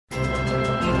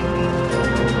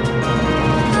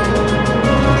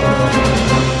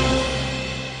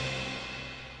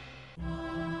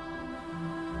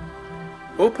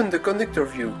Open the conductor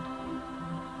view.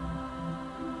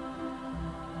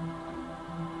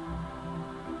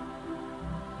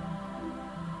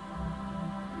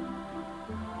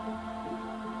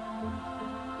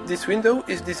 This window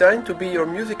is designed to be your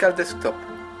musical desktop.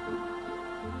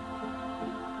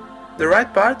 The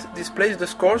right part displays the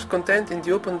scores contained in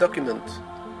the open document.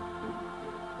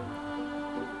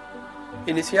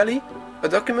 Initially, a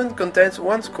document contains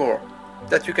one score,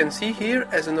 that you can see here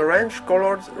as an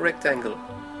orange-colored rectangle.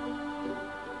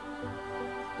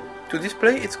 To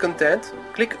display its content,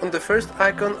 click on the first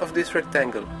icon of this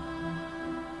rectangle.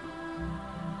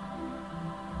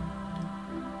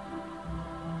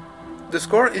 The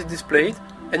score is displayed,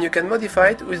 and you can modify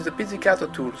it with the Pizzicato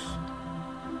tools.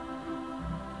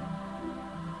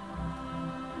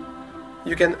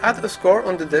 You can add a score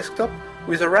on the desktop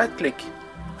with a right-click,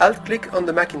 Alt-click on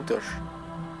the Macintosh.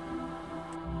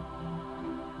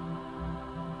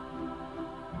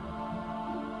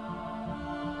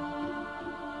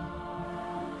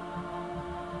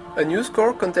 A new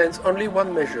score contains only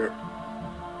one measure.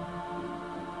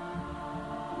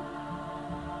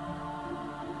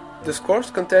 The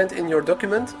scores contained in your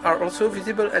document are also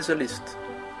visible as a list.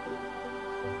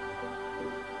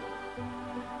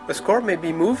 A score may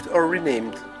be moved or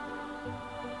renamed.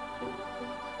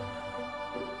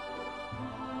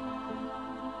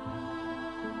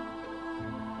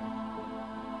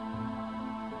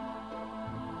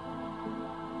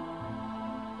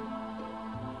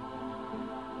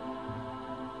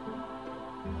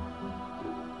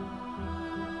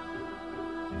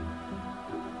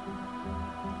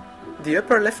 The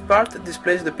upper left part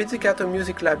displays the Pizzicato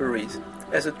music libraries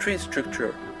as a tree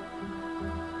structure.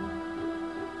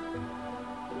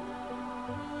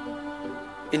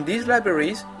 In these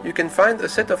libraries, you can find a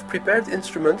set of prepared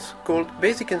instruments called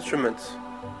basic instruments.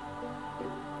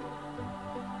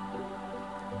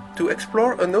 To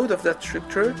explore a node of that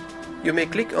structure, you may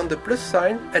click on the plus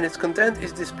sign and its content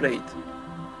is displayed.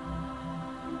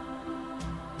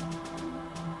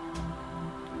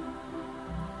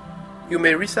 You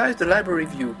may resize the library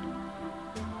view.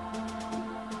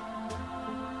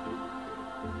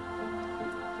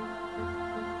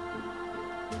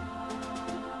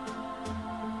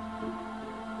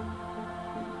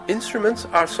 Instruments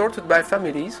are sorted by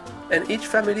families, and each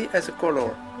family has a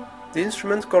color, the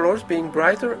instrument colors being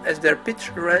brighter as their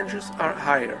pitch ranges are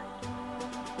higher.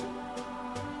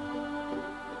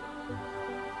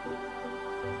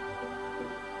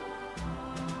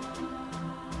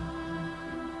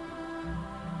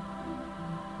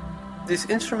 This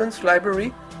instruments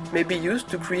library may be used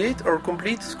to create or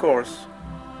complete scores.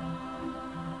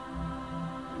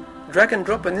 Drag and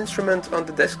drop an instrument on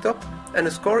the desktop and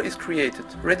a score is created,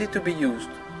 ready to be used.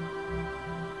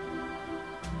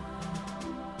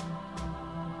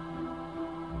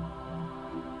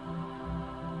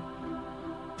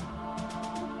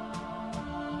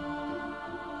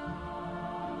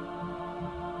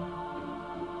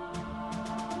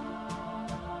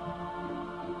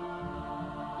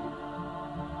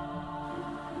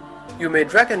 You may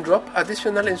drag and drop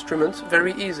additional instruments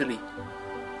very easily.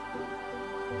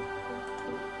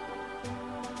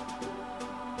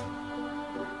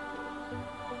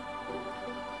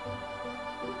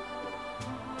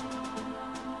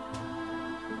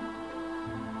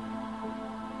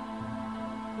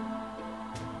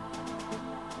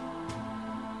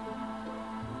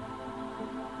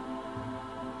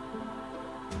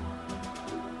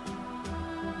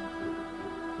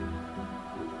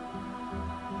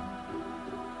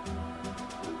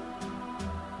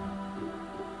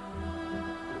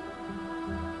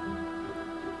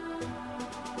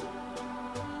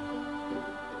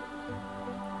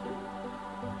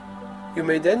 You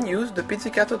may then use the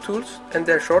Pizzicato tools and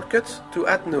their shortcuts to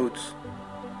add notes.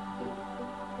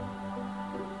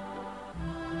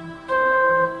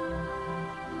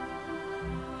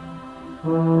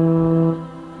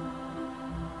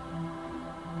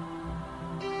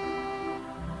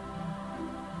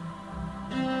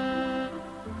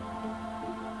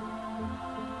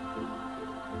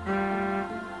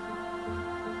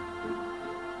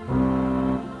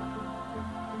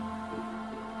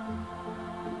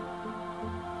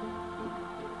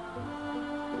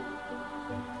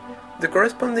 The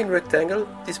corresponding rectangle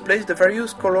displays the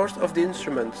various colors of the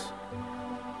instruments.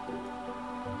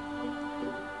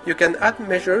 You can add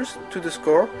measures to the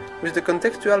score with the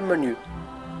contextual menu.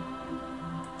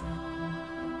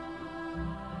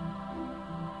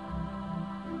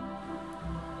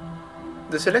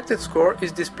 The selected score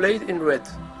is displayed in red.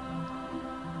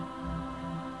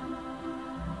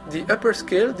 The upper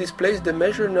scale displays the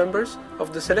measure numbers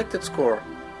of the selected score.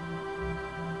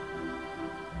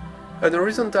 An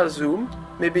horizontal zoom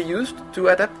may be used to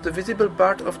adapt the visible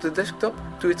part of the desktop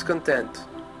to its content.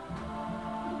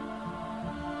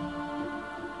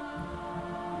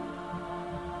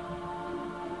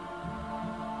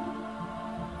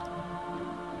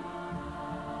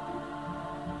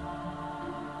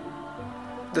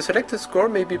 The selected score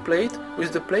may be played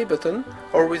with the play button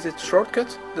or with its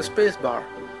shortcut, the spacebar.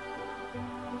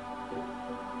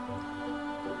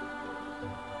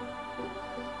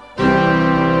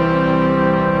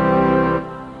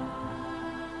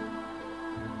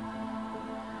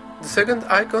 The second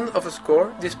icon of a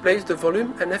score displays the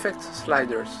volume and effects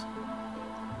sliders.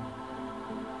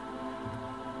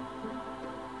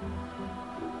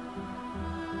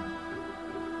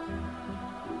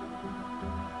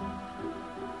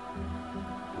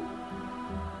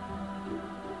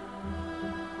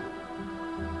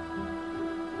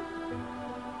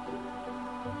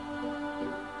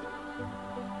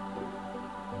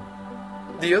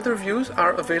 The other views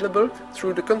are available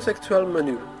through the contextual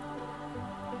menu.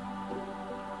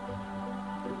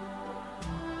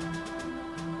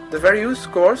 The various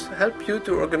scores help you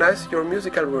to organize your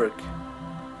musical work.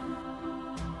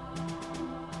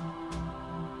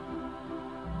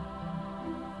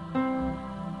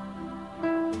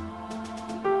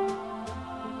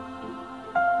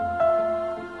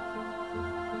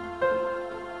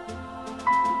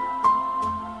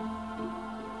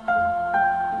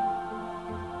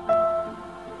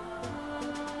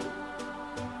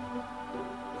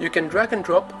 You can drag and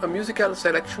drop a musical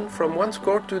selection from one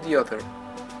score to the other.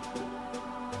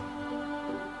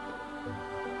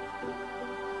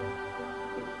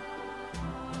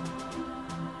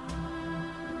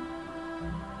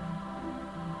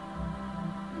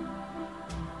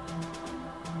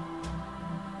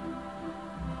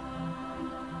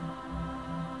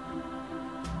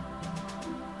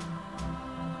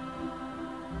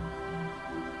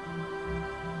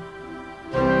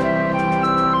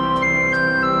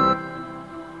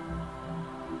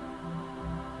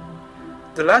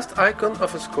 The last icon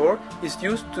of a score is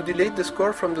used to delete the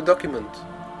score from the document.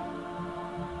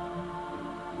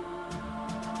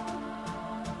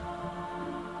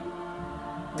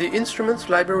 The instruments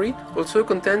library also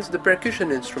contains the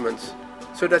percussion instruments,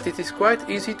 so that it is quite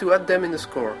easy to add them in the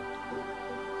score.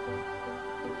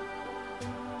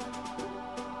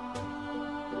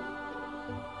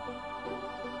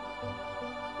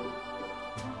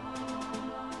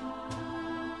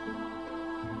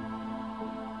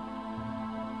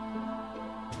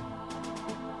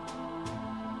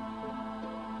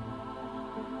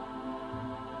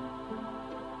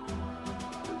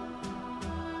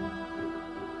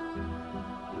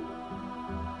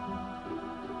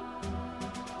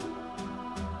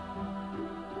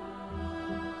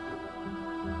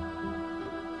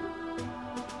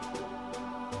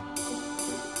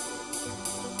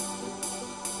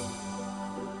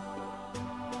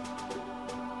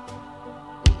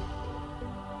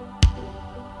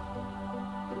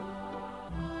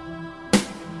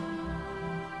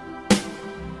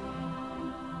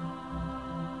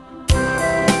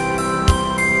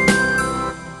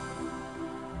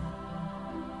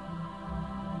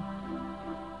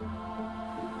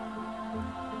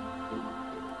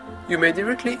 You may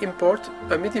directly import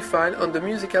a MIDI file on the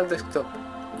musical desktop,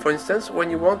 for instance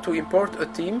when you want to import a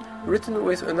theme written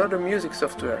with another music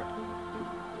software.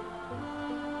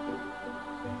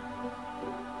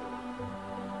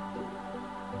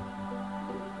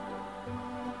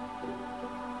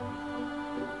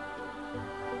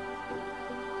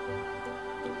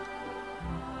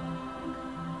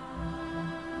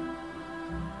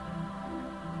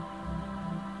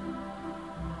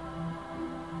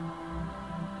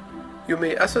 You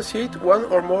may associate one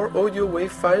or more audio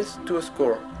wave files to a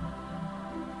score.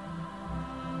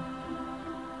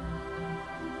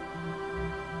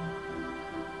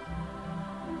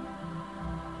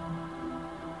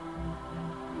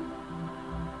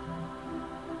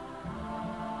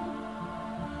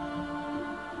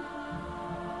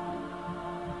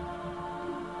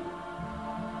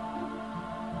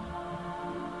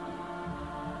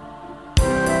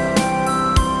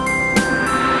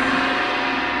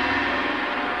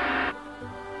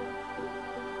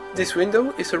 This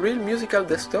window is a real musical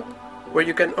desktop where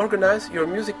you can organize your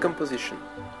music composition.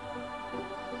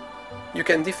 You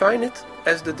can define it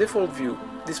as the default view,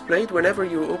 displayed whenever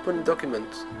you open a document.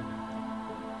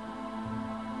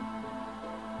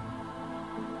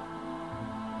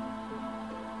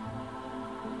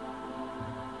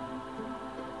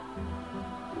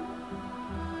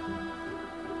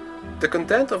 The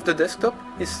content of the desktop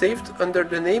is saved under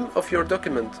the name of your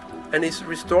document and is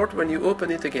restored when you open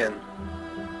it again.